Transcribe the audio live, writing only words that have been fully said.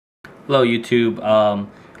Hello YouTube. I'm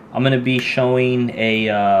going to be showing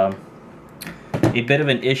a bit of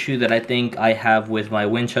an issue that I think I have with my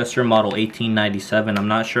Winchester Model 1897. I'm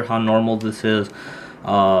not sure how normal this is.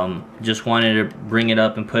 Just wanted to bring it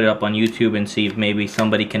up and put it up on YouTube and see if maybe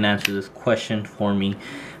somebody can answer this question for me.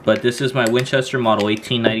 But this is my Winchester Model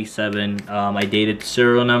 1897. I dated the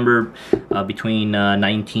serial number between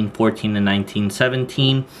 1914 and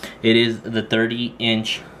 1917. It is the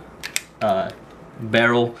 30-inch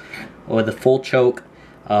barrel or the full choke.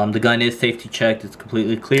 The gun is safety checked. It's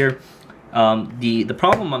completely clear. The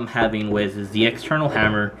problem I'm having with is the external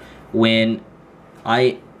hammer. When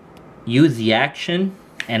I use the action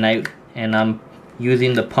and I'm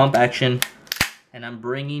using the pump action and I'm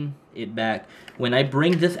bringing it back. When I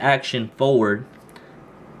bring this action forward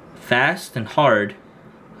fast and hard,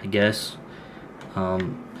 I guess,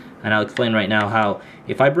 and I'll explain right now how,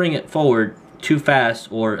 if I bring it forward too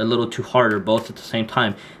fast or a little too hard or both at the same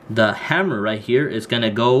time, the hammer right here is going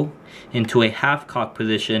to go into a half cock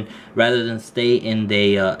position rather than stay in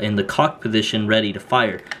the cock position ready to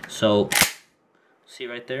fire. So see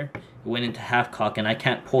right there, it went into half cock and I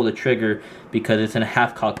can't pull the trigger because it's in a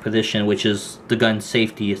half cock position, which is the gun's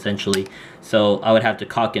safety essentially. So I would have to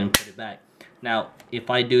cock it and put it back. Now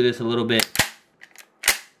if I do this a little bit,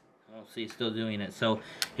 oh, see, it's still doing it. So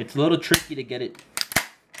it's a little tricky to get it.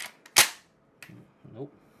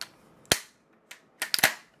 Nope.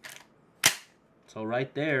 So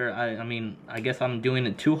right there, I mean, I guess I'm doing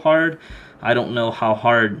it too hard. I don't know how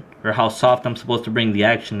hard or how soft I'm supposed to bring the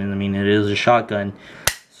action in. I mean, it is a shotgun.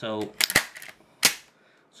 So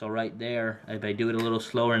right there, if I do it a little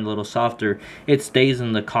slower and a little softer, it stays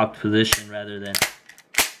in the cocked position rather than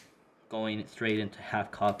going straight into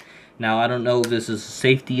half cock. Now, I don't know if this is a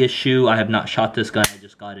safety issue. I have not shot this gun. I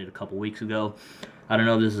just got it a couple weeks ago. I don't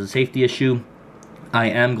know if this is a safety issue. I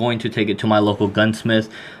am going to take it to my local gunsmith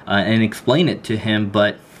and explain it to him,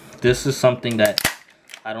 but this is something that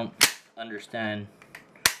I don't understand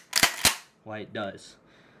why it does.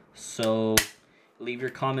 So leave your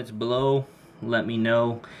comments below. Let me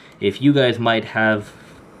know if you guys might have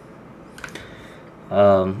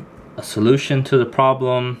a solution to the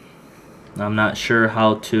problem. I'm not sure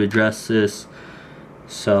how to address this,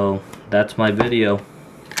 so that's my video.